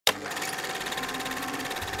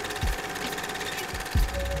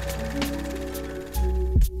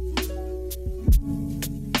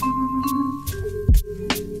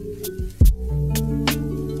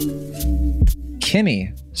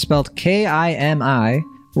Kimi, spelled Kimi,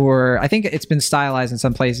 or I think it's been stylized in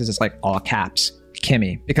some places. It's like all caps,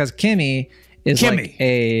 Kimi, because Kimi is like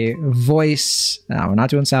a voice. No, we're not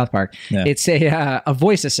doing South Park. No. It's a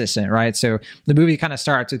voice assistant, right? So the movie kind of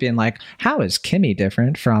starts with being like, how is Kimi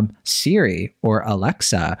different from Siri or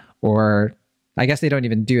Alexa? Or I guess they don't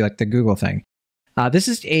even do like the Google thing. This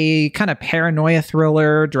is a kind of paranoia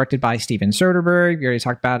thriller directed by Steven Soderbergh. We already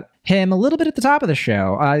talked about him a little bit at the top of the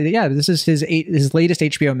show. This is his latest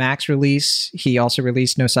HBO Max release. He also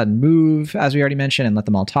released No Sudden Move, as we already mentioned, and Let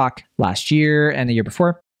Them All Talk last year and the year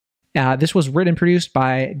before. This was written and produced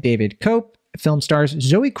by David Koepp. Film stars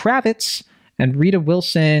Zoe Kravitz and Rita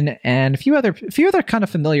Wilson and a few other kind of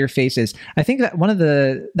familiar faces. I think that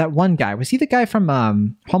that one guy, was he the guy from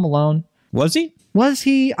Home Alone? Was he? Which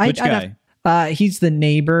guy? He's the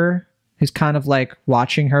neighbor who's kind of like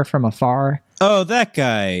watching her from afar. Oh, that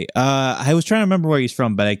guy. I was trying to remember where he's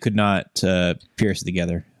from, but I could not pierce it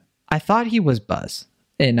together. I thought he was Buzz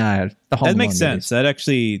in the Home Alone. That makes sense.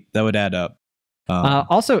 That would add up.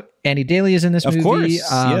 Also, Andy Daly is in this movie. Of course,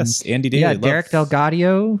 yes, Andy Daly. Yeah, Derek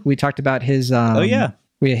Delgadio. We talked about his.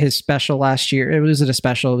 His special last year. Was it a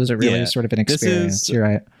special? Was it really sort of an experience? You're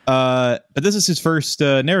right. But this is his first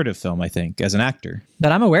narrative film, I think, as an actor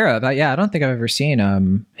that I'm aware of. I don't think I've ever seen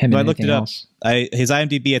him. In I looked it up. Else. His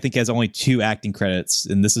IMDb, I think, has only 2 acting credits,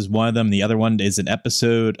 and this is one of them. The other one is an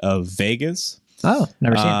episode of Vegas. Oh,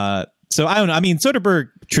 never seen it. So I don't know. I mean, Soderbergh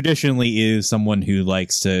traditionally is someone who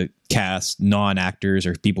likes to cast non-actors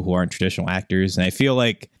or people who aren't traditional actors. And I feel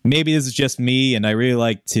like maybe this is just me, and I really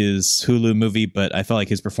liked his Hulu movie, but I felt like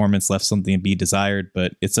his performance left something to be desired.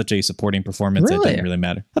 But it's such a supporting performance that it didn't really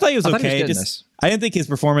matter. I thought he was okay. I didn't think his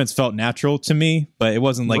performance felt natural to me, but it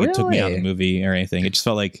wasn't like it took me out of the movie or anything. It just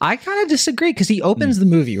felt like... I kind of disagree, because he opens the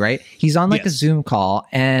movie, right? He's on like a Zoom call,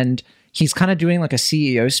 and he's kind of doing like a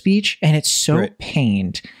CEO speech, and it's so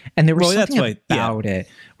pained. And there was something about it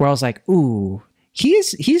where I was like, ooh,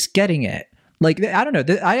 he's getting it. Like, I don't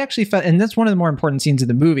know. I actually felt, and that's one of the more important scenes of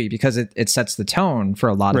the movie, because it sets the tone for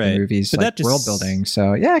a lot of the movies, like world building.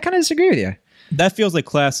 So yeah, I kind of disagree with you. That feels like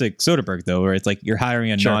classic Soderbergh, though, where it's like you're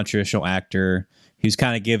hiring a non-traditional actor who's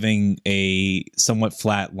kind of giving a somewhat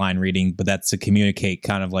flat line reading, but that's to communicate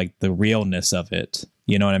kind of like the realness of it.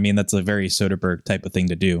 You know what I mean? That's a very Soderbergh type of thing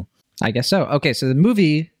to do. I guess so. Okay, so the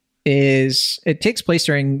movie it takes place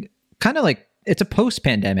during kind of like, it's a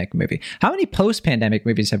post-pandemic movie. How many post-pandemic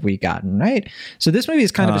movies have we gotten, right? So this movie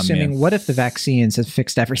is kind of assuming, what if the vaccines have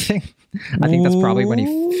fixed everything? I think that's probably when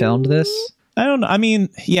he filmed this. I don't know. I mean,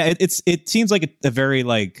 yeah, it seems like a very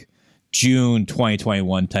like June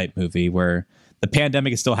 2021 type movie where the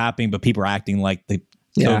pandemic is still happening, but people are acting like the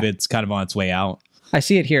COVID's kind of on its way out. I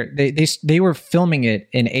see it here. They were filming it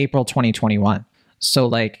in April 2021. So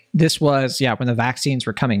like this was, when the vaccines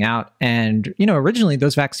were coming out, and, originally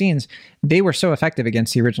those vaccines, they were so effective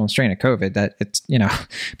against the original strain of COVID that it's,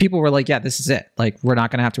 people were like, yeah, this is it. Like, we're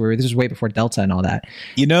not going to have to worry. This is way before Delta and all that.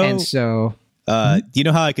 And so, do you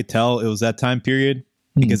know how I could tell it was that time period?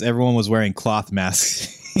 Because everyone was wearing cloth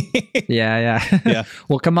masks. Yeah.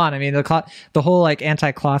 Well, come on. I mean, the whole like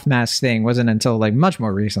anti-cloth mask thing wasn't until like much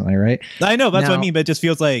more recently, right? I know, that's what I mean, but it just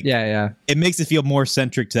feels like it makes it feel more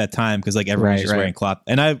centric to that time, because like everyone's just wearing cloth.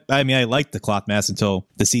 And I mean, I liked the cloth masks until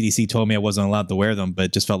the CDC told me I wasn't allowed to wear them, but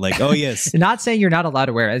it just felt like, oh yes. Not saying you're not allowed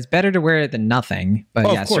to wear it. It's better to wear it than nothing. But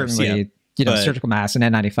of course, certainly, surgical masks and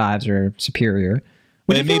N95s are superior.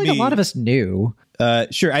 Which I feel like a lot of us knew.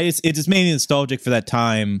 Sure. It just made me nostalgic for that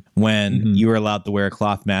time when you were allowed to wear a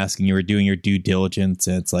cloth mask and you were doing your due diligence.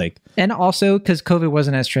 And it's like, and also because COVID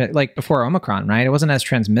wasn't as like before Omicron, right? It wasn't as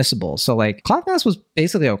transmissible. So like cloth mask was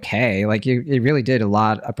basically okay. Like it really did a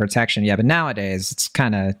lot of protection. Yeah. But nowadays it's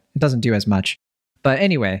it doesn't do as much. But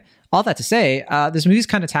anyway, all that to say, this movie's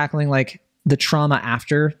kind of tackling like the trauma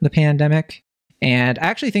after the pandemic. And I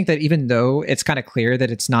actually think that even though it's kind of clear that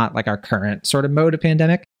it's not like our current sort of mode of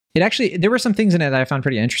pandemic, there were some things in it that I found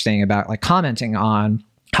pretty interesting about like commenting on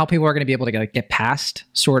how people are going to be able to get past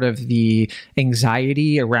sort of the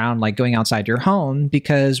anxiety around like going outside your home,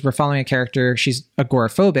 because we're following a character. She's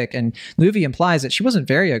agoraphobic, and the movie implies that she wasn't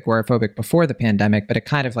very agoraphobic before the pandemic, but it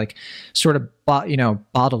kind of like sort of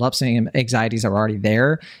bottled up some anxieties that were already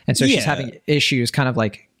there. And so she's having issues kind of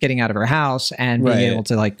like getting out of her house and being able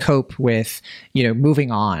to like cope with, moving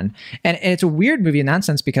on. And it's a weird movie in that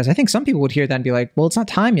sense, because I think some people would hear that and be like, well, it's not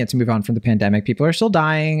time yet to move on from the pandemic. People are still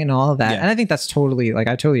dying and all of that. And I think that's totally like,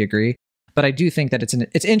 I totally agree. But I do think that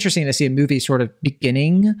it's interesting to see a movie sort of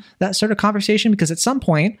beginning that sort of conversation, because at some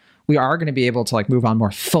point we are going to be able to like move on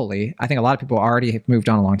more fully. I think a lot of people already have moved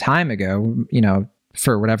on a long time ago,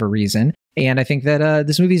 for whatever reason. And I think that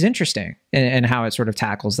this movie is interesting in how it sort of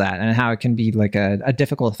tackles that, and how it can be like a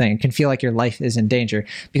difficult thing. It can feel like your life is in danger,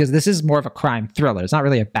 because this is more of a crime thriller. It's not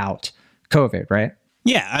really about COVID, right?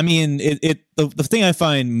 Yeah, I mean, the thing I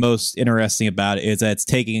find most interesting about it is that it's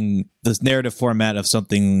taking this narrative format of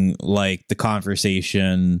something like The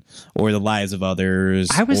Conversation or The Lives of Others.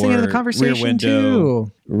 I was thinking of The Conversation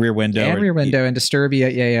too. Rear Window. And Rear Window and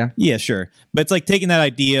Disturbia. Yeah. Yeah, sure. But it's like taking that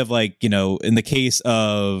idea of like, in the case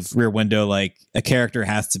of Rear Window, like a character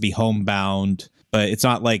has to be homebound, but it's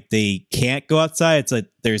not like they can't go outside. It's like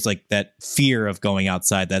there's like that fear of going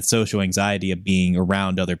outside, that social anxiety of being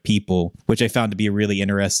around other people, which I found to be a really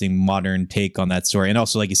interesting modern take on that story. And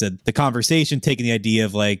also, like you said, The Conversation, taking the idea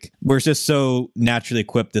of like, we're just so naturally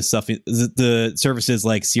equipped to stuff, the services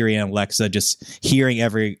like Siri and Alexa, just hearing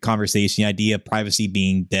every conversation, the idea of privacy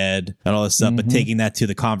being dead and all this stuff, but taking that to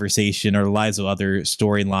The Conversation or Lives of Other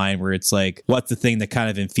storyline, where it's like, what's the thing that kind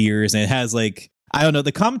of infers? And it has like, I don't know,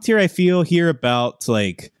 the commentary I feel here about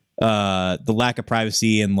like the lack of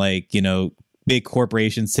privacy and like, big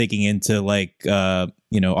corporations taking into like,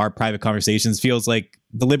 our private conversations feels like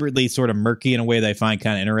deliberately sort of murky in a way that I find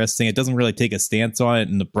kind of interesting. It doesn't really take a stance on it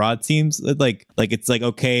in the broad themes. Like it's like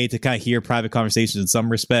okay to kind of hear private conversations in some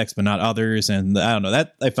respects, but not others. And I don't know,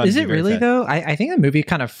 that I find. Is it really though? I think the movie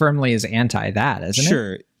kind of firmly is anti that, isn't it?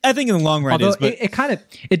 Sure. I think in the long run, although it is, but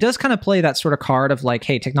it does kind of play that sort of card of like,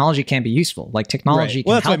 hey, technology can be useful. Like technology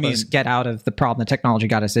can help us get out of the problem that technology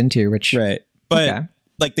got us into. Which but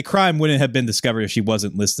like the crime wouldn't have been discovered if she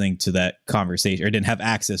wasn't listening to that conversation or didn't have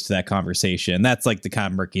access to that conversation. And that's like the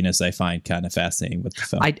kind of murkiness I find kind of fascinating with the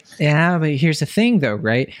film. But here's the thing, though,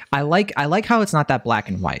 right? I like how it's not that black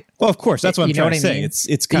and white. Well, of course, that's what I'm trying to say.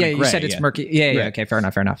 It's kind of gray. You said it's murky. Yeah. Okay, fair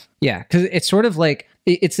enough. Yeah, because it's sort of like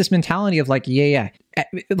it's this mentality of like,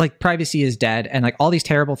 like privacy is dead and like all these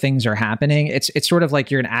terrible things are happening. It's sort of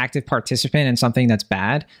like you're an active participant in something that's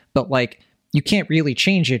bad, but like you can't really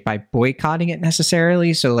change it by boycotting it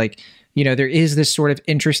necessarily. So like, there is this sort of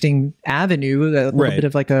interesting avenue, a little bit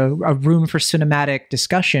of like a room for cinematic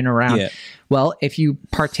discussion around, well, if you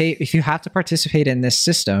have to participate in this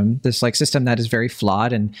system, this like system that is very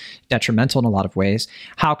flawed and detrimental in a lot of ways,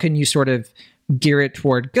 how can you sort of gear it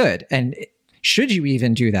toward good? And should you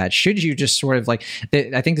even do that? Should you just sort of like,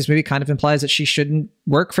 I think this movie kind of implies that she shouldn't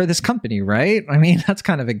work for this company, right? I mean, that's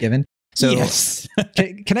kind of a given. So yes.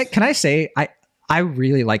 can I say I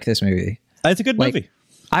really like this movie. It's a good movie.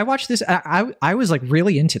 I watched this. I was like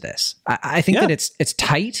really into this. I think that it's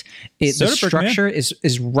tight. The structure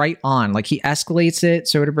is right on. Like he escalates it.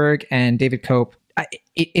 Soderbergh and David Koepp.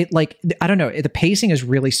 I don't know. The pacing is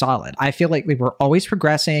really solid. I feel like we were always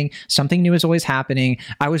progressing. Something new is always happening.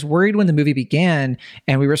 I was worried when the movie began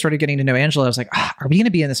and we were sort of getting to know Angela. I was like, are we going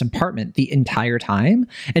to be in this apartment the entire time?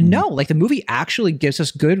 And no, like the movie actually gives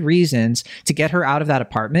us good reasons to get her out of that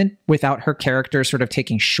apartment without her character sort of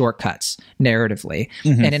taking shortcuts narratively.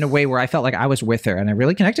 And in a way where I felt like I was with her and I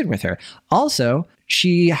really connected with her. Also,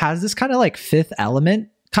 she has this kind of like Fifth Element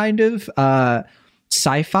kind of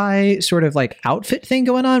sci-fi sort of like outfit thing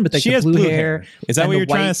going on with like the blue hair. Is that what you're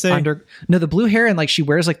trying to say? No, the blue hair, and like she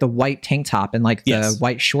wears like the white tank top and like the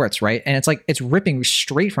white shorts, right? And it's like it's ripping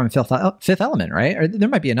straight from Fifth Element, right? Or there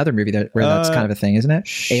might be another movie where that's kind of a thing, isn't it?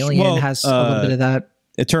 Alien has a little bit of that.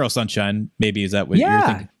 Eternal Sunshine, maybe, is that what you're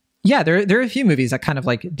thinking? Yeah, there are a few movies that kind of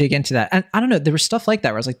like dig into that. And I don't know, there was stuff like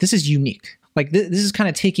that where I was like, this is unique. Like this is kind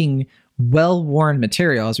of taking well-worn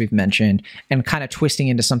material, as we've mentioned, and kind of twisting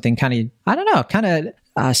into something kind of, I don't know, kind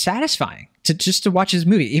of satisfying to watch this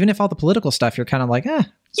movie. Even if all the political stuff, you're kind of like,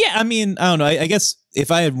 Yeah, I mean, I don't know. I guess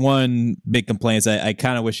if I had one big complaint, I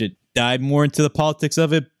kind of wish it dive more into the politics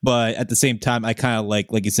of it. But at the same time, I kind of like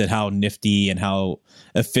you said, how nifty and how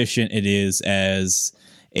efficient it is as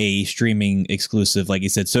a streaming exclusive. Like you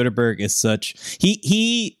said, Soderbergh is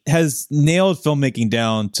he has nailed filmmaking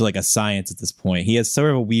down to like a science at this point. He has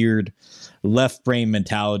sort of a weird left brain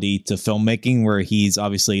mentality to filmmaking where he's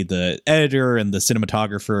obviously the editor and the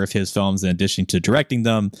cinematographer of his films in addition to directing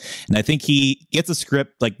them. And I think he gets a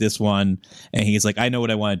script like this one and he's like, I know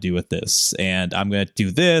what I want to do with this, and I'm going to do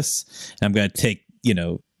this, and I'm going to take,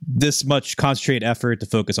 this much concentrated effort to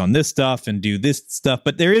focus on this stuff and do this stuff.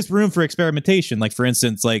 But there is room for experimentation. Like, for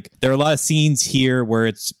instance, like there are a lot of scenes here where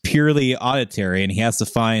it's purely auditory and he has to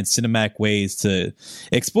find cinematic ways to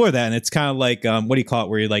explore that. And it's kind of like, what do you call it?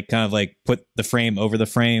 Where you like kind of like put the frame over the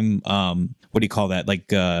frame. What do you call that? Like,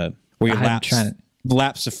 where you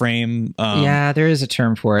lapse the frame. Yeah, there is a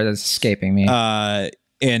term for it that's escaping me. And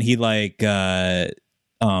he like,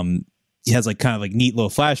 he has like kind of like neat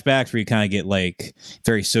little flashbacks where you kind of get like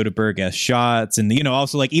very Soderbergh-esque shots. And, you know,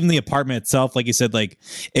 also like even the apartment itself, like you said, like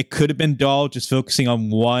it could have been dull just focusing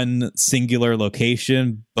on one singular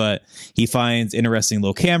location, but he finds interesting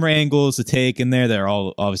little camera angles to take in there that are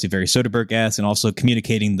all obviously very Soderbergh-esque, and also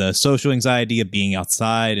communicating the social anxiety of being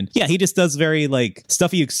outside. And yeah, he just does very like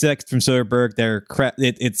stuff you expect from Soderbergh.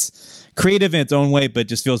 It's creative in its own way, but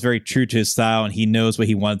just feels very true to his style, and he knows what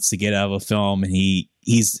he wants to get out of a film. And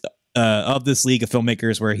he's of this league of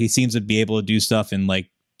filmmakers where he seems to be able to do stuff in like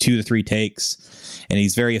 2 to 3 takes, and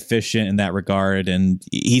he's very efficient in that regard, and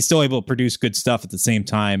he's still able to produce good stuff at the same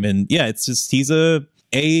time. And yeah, it's just he's a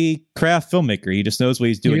craft filmmaker. He just knows what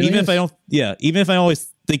he's doing. Really even is. if I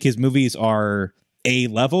always think his movies are A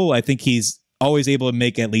level, I think he's always able to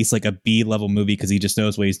make at least like a B level movie because he just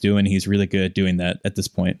knows what he's doing. He's really good at doing that at this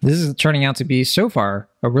point. This is turning out to be, so far,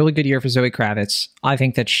 a really good year for Zoe Kravitz. I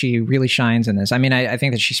think that she really shines in this. I mean, I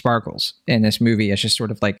think that she sparkles in this movie. It's just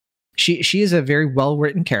sort of like, she is a very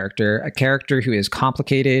well-written character, a character who is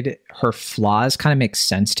complicated. Her flaws kind of make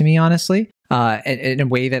sense to me, honestly. In a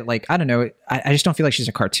way that, like, I don't know, I just don't feel like she's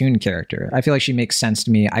a cartoon character. I feel like she makes sense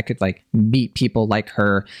to me. I could like meet people like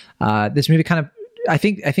her. This movie kind of, I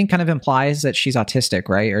think kind of implies that she's autistic,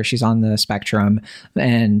 right? Or she's on the spectrum,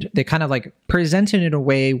 and they kind of like present it in a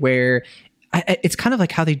way where it's kind of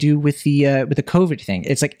like how they do with the COVID thing.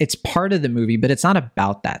 It's like, it's part of the movie, but it's not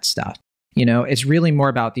about that stuff. You know, it's really more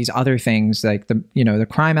about these other things, like the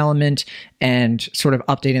crime element, and sort of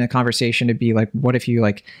updating the conversation to be like, what if you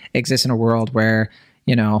like exist in a world where,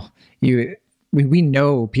 you know, we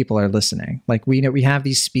know people are listening. Like, we know we have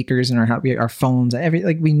these speakers in our phones,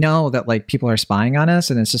 we know that like people are spying on us,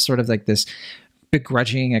 and it's just sort of like this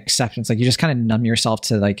begrudging acceptance. Like, you just kind of numb yourself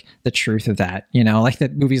to like the truth of that, you know, like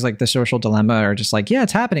that movies like The Social Dilemma are just like, yeah,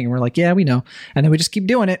 it's happening. And we're like, yeah, we know. And then we just keep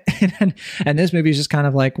doing it. and this movie is just kind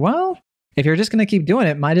of like, well, if you're just going to keep doing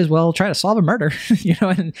it, might as well try to solve a murder, you know?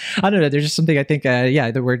 And I don't know. There's just something I think,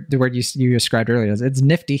 the word you described earlier, it's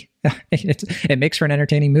nifty. It makes for an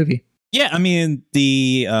entertaining movie. Yeah, I mean,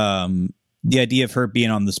 the idea of her being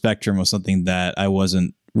on the spectrum was something that I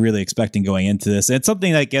wasn't really expecting going into this. It's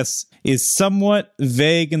something that I guess is somewhat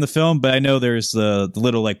vague in the film, but I know there's the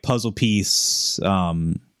little like puzzle piece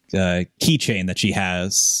keychain that she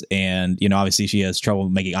has, and you know, obviously she has trouble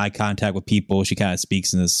making eye contact with people. She kind of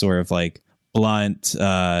speaks in this sort of like blunt,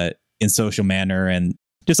 in social manner, and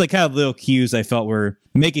just like kind of little cues I felt were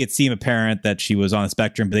making it seem apparent that she was on the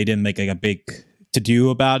spectrum, but they didn't make like a big to do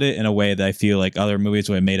about it in a way that I feel like other movies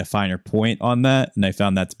would have made a finer point on that. And I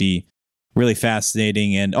found that to be really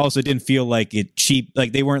fascinating, and also didn't feel like it cheap.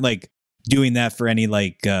 Like they weren't like doing that for any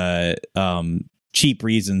like cheap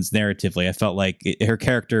reasons narratively. I felt like her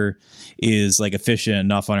character is like efficient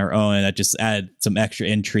enough on her own, and that just added some extra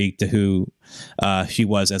intrigue to who she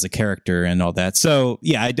was as a character and all that. So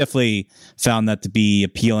yeah, I definitely found that to be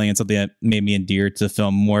appealing and something that made me endeared to the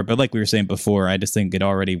film more. But like we were saying before, I just think it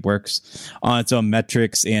already works on its own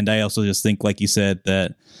metrics. And I also just think, like you said,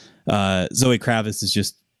 that Zoe Kravitz is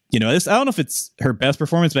just, you know, I don't know if it's her best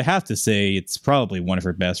performance, but I have to say it's probably one of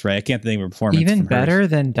her best, right? I can't think of a performance even better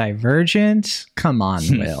than Divergent. Come on,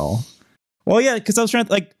 Will. Well, yeah, because I was trying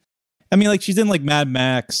to like, I mean, like she's in like Mad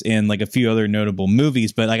Max and like a few other notable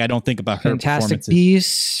movies, but like I don't think about her Fantastic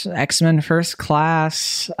Beasts, X-Men First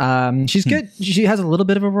Class. She's good. She has a little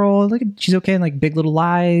bit of a role. Like, she's okay in like Big Little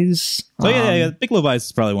Lies. So yeah, Big Little Lies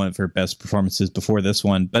is probably one of her best performances before this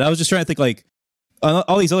one. But I was just trying to think like,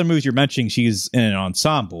 all these other movies you're mentioning, she's in an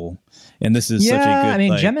ensemble, and this is such a good. I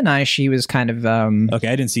mean, like, Gemini, she was kind of okay.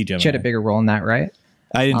 I didn't see Gemini. She had a bigger role in that, right?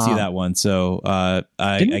 I didn't see that one, so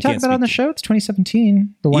didn't we talk about it on the show? It's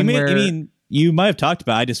 2017. The one you might have talked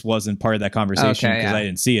about. I just wasn't part of that conversation because I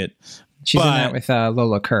didn't see it. She's in that with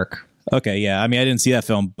Lola Kirk. Okay, yeah. I mean, I didn't see that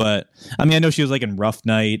film, but I mean, I know she was like in Rough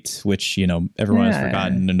Night, which, you know, everyone has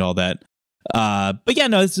forgotten and all that. But yeah,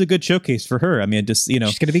 no, this is a good showcase for her. I mean, just, you know,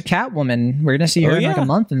 she's gonna be Catwoman. We're gonna see her in like a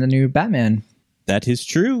month in the new Batman. That is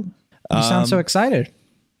true. You sound so excited.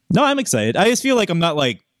 No, I'm excited. I just feel like I'm not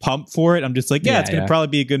like pumped for it. I'm just like, it's gonna probably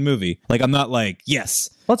be a good movie. Like, I'm not like, yes,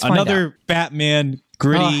 let's another Batman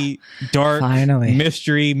gritty, dark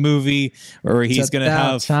mystery movie, or he's gonna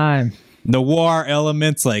have noir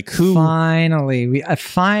elements. Like, who finally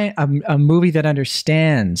find a movie that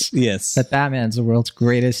understands that Batman's the world's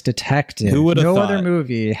greatest detective. Who would have thought? Other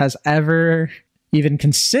movie has ever even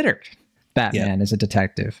considered Batman as a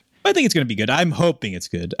detective. I think it's going to be good. I'm hoping it's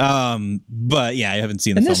good. But yeah, I haven't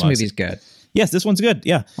seen the film. This movie's good. Yes, this one's good.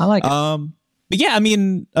 Yeah, I like it. But yeah, I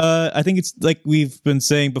mean, I think it's like we've been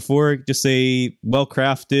saying before, just a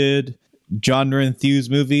well-crafted,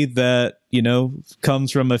 genre-enthused movie that, you know,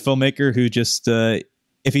 comes from a filmmaker who just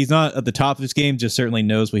if he's not at the top of his game, just certainly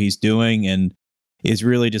knows what he's doing and is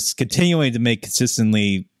really just continuing to make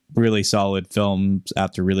consistently really solid films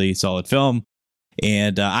after really solid film.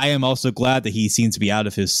 And I am also glad that he seems to be out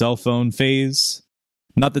of his cell phone phase.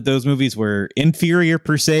 Not that those movies were inferior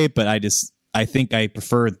per se, but I think I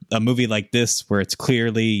prefer a movie like this where it's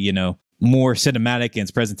clearly, you know, more cinematic in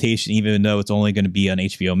its presentation, even though it's only going to be on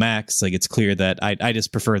HBO Max. Like, it's clear that I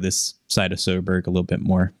just prefer this side of Soderbergh a little bit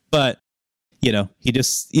more. But, you know, he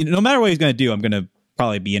just, you know, no matter what he's going to do, I'm going to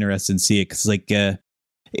probably be interested in see it, because like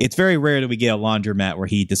it's very rare that we get a Laundromat where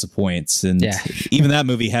he disappoints, and even that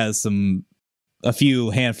movie has a few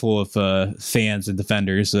handful of fans and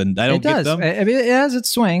defenders, and I don't get them. I mean, it has its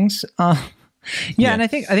swings. Yeah, and I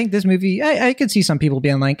think this movie, I could see some people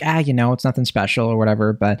being like, you know, it's nothing special or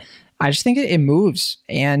whatever, but I just think it moves,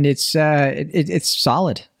 and it's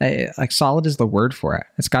solid. Like, solid is the word for it.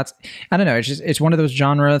 It's got, I don't know, it's one of those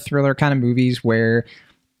genre thriller kind of movies where,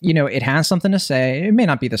 you know, it has something to say. It may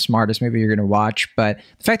not be the smartest movie you're going to watch, but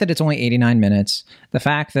the fact that it's only 89 minutes, the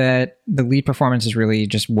fact that the lead performance is really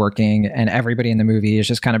just working and everybody in the movie is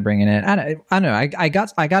just kind of bringing it. I don't know. I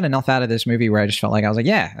got enough out of this movie where I just felt like I was like,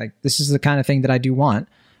 yeah, like, this is the kind of thing that I do want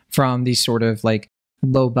from these sort of like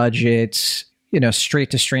low budget, you know, straight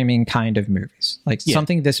to streaming kind of movies, like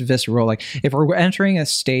something this visceral. Like, if we're entering a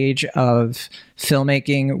stage of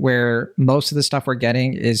filmmaking where most of the stuff we're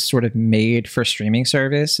getting is sort of made for streaming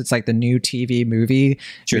service, it's like the new TV movie.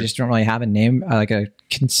 Sure. We just don't really have a name, like a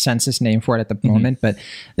consensus name for it at the moment, but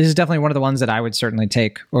this is definitely one of the ones that I would certainly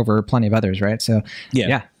take over plenty of others. Right. So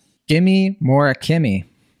yeah. Gimme more Kimmy.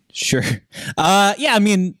 Sure. I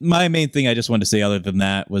mean, my main thing I just wanted to say other than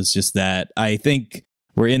that was just that I think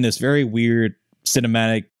we're in this very weird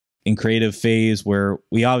cinematic and creative phase where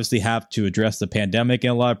we obviously have to address the pandemic in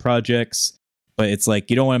a lot of projects, but it's like,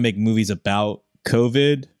 you don't want to make movies about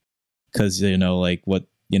COVID because, you know, like what,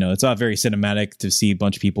 you know, it's not very cinematic to see a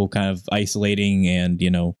bunch of people kind of isolating and, you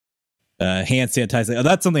know, hand sanitizing. Oh,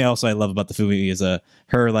 that's something else I love about the movie is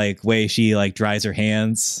her like way she like dries her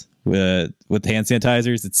hands with hand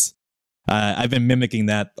sanitizers. It's I've been mimicking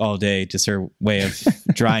that all day, just her way of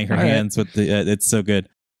drying her hands with the it's so good.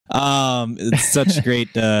 It's such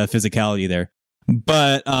great physicality there.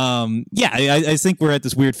 But I think we're at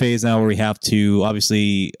this weird phase now where we have to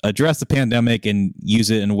obviously address the pandemic and use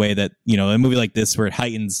it in a way that, you know, a movie like this where it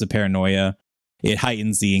heightens the paranoia, it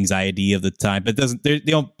heightens the anxiety of the time, but they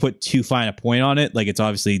don't put too fine a point on it. Like, it's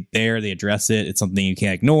obviously there, they address it, it's something you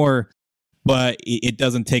can't ignore, but it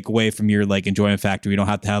doesn't take away from your like enjoyment factor. We don't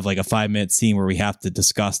have to have like a 5-minute scene where we have to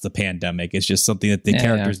discuss the pandemic. It's just something that the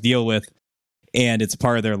characters deal with, and it's a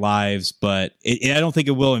part of their lives. But I don't think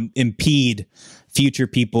it will impede future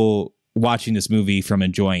people watching this movie from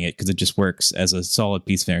enjoying it, because it just works as a solid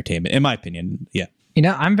piece of entertainment, in my opinion. Yeah. You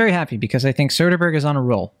know, I'm very happy because I think Soderbergh is on a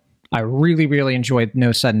roll. I really, really enjoyed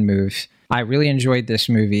No Sudden Move. I really enjoyed this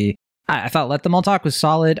movie. I thought Let Them All Talk was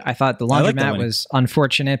solid. I thought The Laundromat was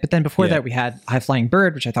unfortunate. But then before that, we had High Flying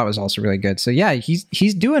Bird, which I thought was also really good. So yeah, he's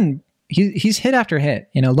hit after hit.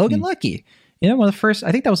 You know, Logan Lucky. You know, one of the first,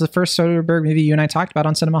 I think that was the first Soderbergh movie you and I talked about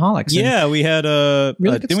on Cinemaholics. Yeah, we had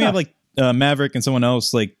really didn't we have like Maverick and someone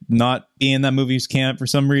else like not be in that movie's camp for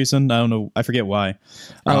some reason? I don't know. I forget why.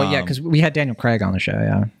 Oh yeah, because we had Daniel Craig on the show.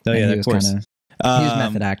 Yeah. Oh yeah, of course. He was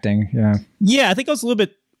method acting. Yeah. Yeah, I think I was a little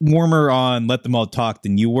bit warmer on Let Them All Talk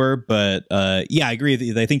than you were, but yeah, I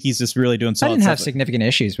agree. I think he's just really doing solid. I didn't have significant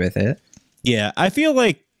issues with it. Yeah, I feel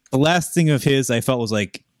like the last thing of his I felt was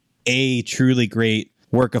like a truly great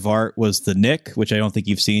work of art was The Knick, which I don't think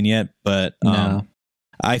you've seen yet, but no.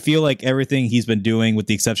 I feel like everything he's been doing, with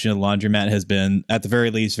the exception of Laundromat, has been at the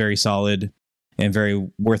very least very solid and very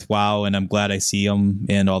worthwhile, and I'm glad I see him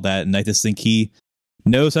and all that. And I just think he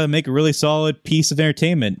knows how to make a really solid piece of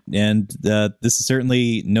entertainment, and this is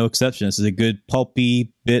certainly no exception. This is a good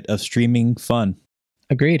pulpy bit of streaming fun.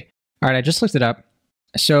 Agreed. All right, I just looked it up.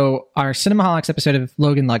 So our Cinemaholics episode of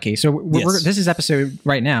Logan Lucky. So this is episode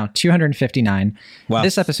right now 259. Wow.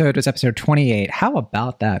 This episode was episode 28. How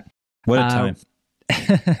about that? What a time.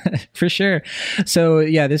 For sure. So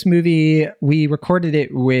yeah, this movie, we recorded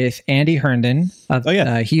it with Andy Herndon.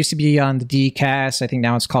 He used to be on the D-Cast. I think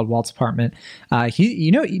now it's called Walt's Apartment.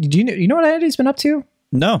 You know what Andy's been up to?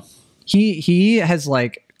 No. He has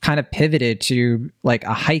like kind of pivoted to like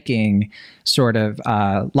a hiking sort of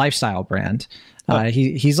lifestyle brand.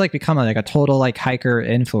 He's like become like a total like hiker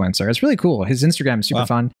influencer. It's really cool. His Instagram is super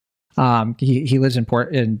fun. He lives in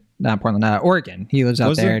Portland, Oregon. He lives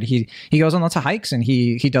out there. And he goes on lots of hikes, and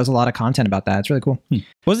he does a lot of content about that. It's really cool.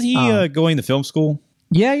 Wasn't he going to film school?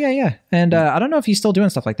 Yeah. And I don't know if he's still doing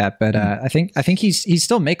stuff like that, but I think he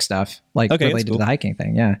still makes stuff like Okay, that's related cool. to the hiking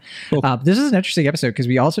thing. Yeah. Cool. This is an interesting episode because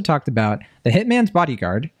we also talked about The Hitman's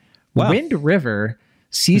Bodyguard, Wow. Wind River,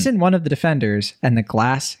 season 1 of The Defenders, and The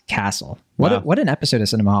Glass Castle. What an episode of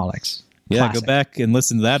Cinemaholics. Yeah, Classic. go back and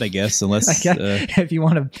listen to that, I guess, unless If you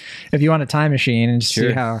want a time machine and just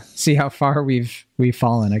Sure. see how far we've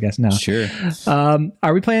fallen, I guess now. sure.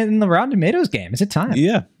 Are we playing the Rotten Tomatoes game? Is it time?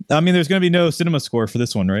 Yeah. I mean, there's going to be no cinema score for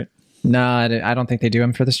this one, right? No, I don't think they do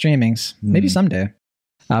them for the streamings. Maybe someday.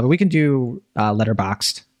 But we can do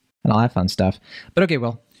Letterboxd and all that fun stuff. But okay,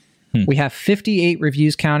 well, we have 58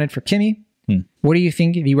 reviews counted for Kimmy. What do you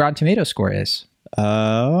think the Rotten Tomatoes score is?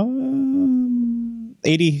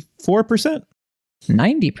 84%.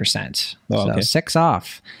 90%. Oh, So okay. 6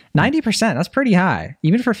 off. 90%. That's pretty high,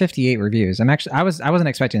 even for 58 reviews. I wasn't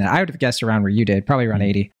expecting that. I would have guessed around where you did, probably around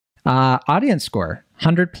 80. Audience score,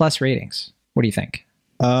 100 plus ratings. What do you think?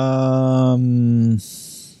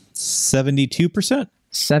 72%.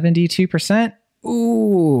 72%.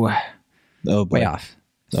 Ooh, Oh boy. way off.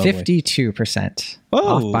 Oh, boy. 52%.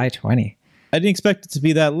 Oh. Off by 20. I didn't expect it to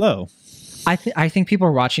be that low. I think people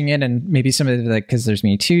are watching it, and maybe some of the, like, because there's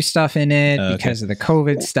Me Too stuff in it, Okay. because of the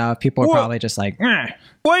COVID stuff, people are What? probably just like,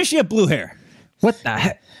 Why does she have blue hair? what the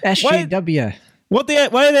heck? SJW. Why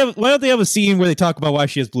don't they have a scene where they talk about why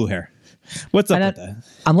she has blue hair? What's up And with that?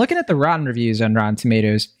 I'm looking at the Rotten reviews on Rotten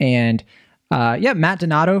Tomatoes, and Matt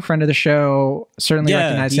Donato, friend of the show, certainly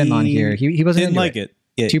recognized him on here. He wasn't Didn't into like it.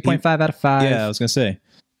 Yeah, 2.5 out of 5. Yeah, I was gonna say.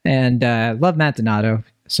 And love Matt Donato,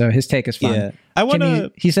 so his take is fun. Yeah, I want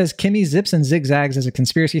to. He says Kimmy zips and zigzags as a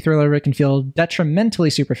conspiracy thriller. It can feel detrimentally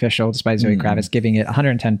superficial, despite Zoe Kravitz giving it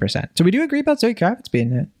 110%. So we do agree about Zoe Kravitz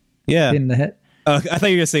being Yeah, the hit. I thought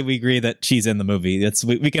you were gonna say we agree that she's in the movie.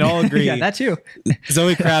 We can all agree. Yeah, that too.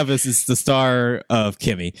 Zoe Kravitz is the star of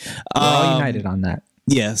Kimmy. We're all united on that.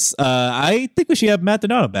 Yes, I think we should have Matt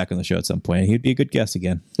Donato back on the show at some point. He'd be a good guest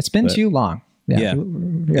again. It's been too long. Yeah.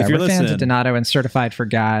 We're If you're fans of listening- Donato and Certified for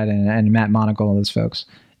God and Matt Monagle and those folks.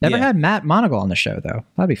 Never Yeah. had Matt Monagle on the show, though.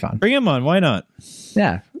 That'd be fun. Bring him on. Why not?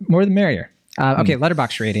 Yeah, more the merrier. Okay,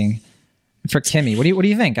 Letterboxd rating for Kimmy. What do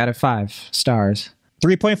you think out of 5 stars?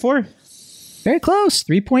 3.4. Very close,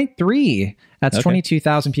 3.3. That's Okay.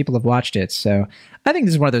 22,000 people have watched it. So I think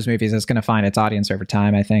this is one of those movies that's going to find its audience over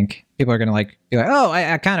time. I think people are going to be like, oh,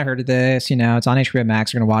 I kind of heard of this. It's on HBO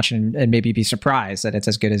Max. We're going to watch it and maybe be surprised that it's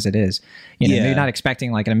as good as it is. Yeah. Maybe not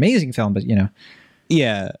expecting like an amazing film, but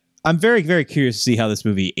Yeah, I'm very, very curious to see how this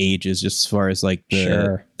movie ages, just as far as like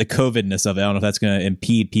Sure. the COVIDness of it. I don't know if that's going to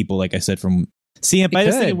impede people, like I said, from seeing it. But I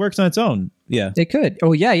just think it could. works on its own. Yeah. It could.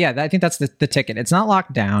 Oh, yeah. I think that's the ticket. It's not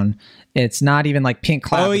locked down. It's not even like Pink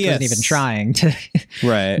Cloud, which isn't even trying to,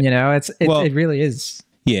 Right. it really is.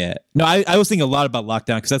 Yeah. No, I was thinking a lot about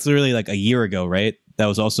Lockdown because that's literally like a year ago, right? That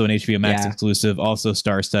was also an HBO Max Yeah. exclusive, also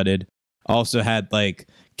star-studded, also had like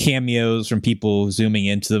cameos from people zooming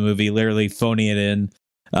into the movie, literally phoning it in.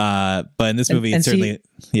 But in this movie, it's certainly,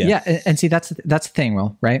 And see, that's the thing,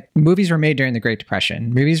 Will, right? Movies were made during the Great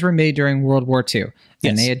Depression. Movies were made during World War II. And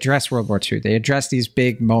Yes. they address World War II. They address these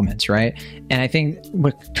big moments, right? And I think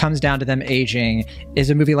what comes down to them aging is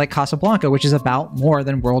a movie like Casablanca, which is about more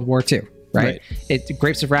than World War II. Right.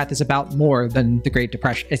 Grapes of Wrath is about more than the Great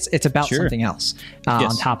Depression. It's about Sure. something else Yes.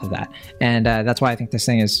 on top of that, and that's why I think this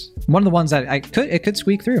thing is one of the ones that it could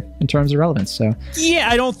squeak through in terms of relevance. So Yeah,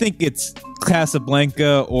 I don't think it's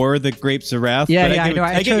Casablanca or the Grapes of Wrath. yeah, but I know.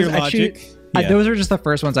 I get your logic. Yeah. Those are just the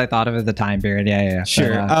first ones I thought of at the time period. Yeah.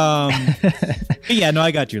 Sure. But, Yeah, no,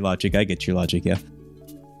 I got your logic. I get your logic. Yeah.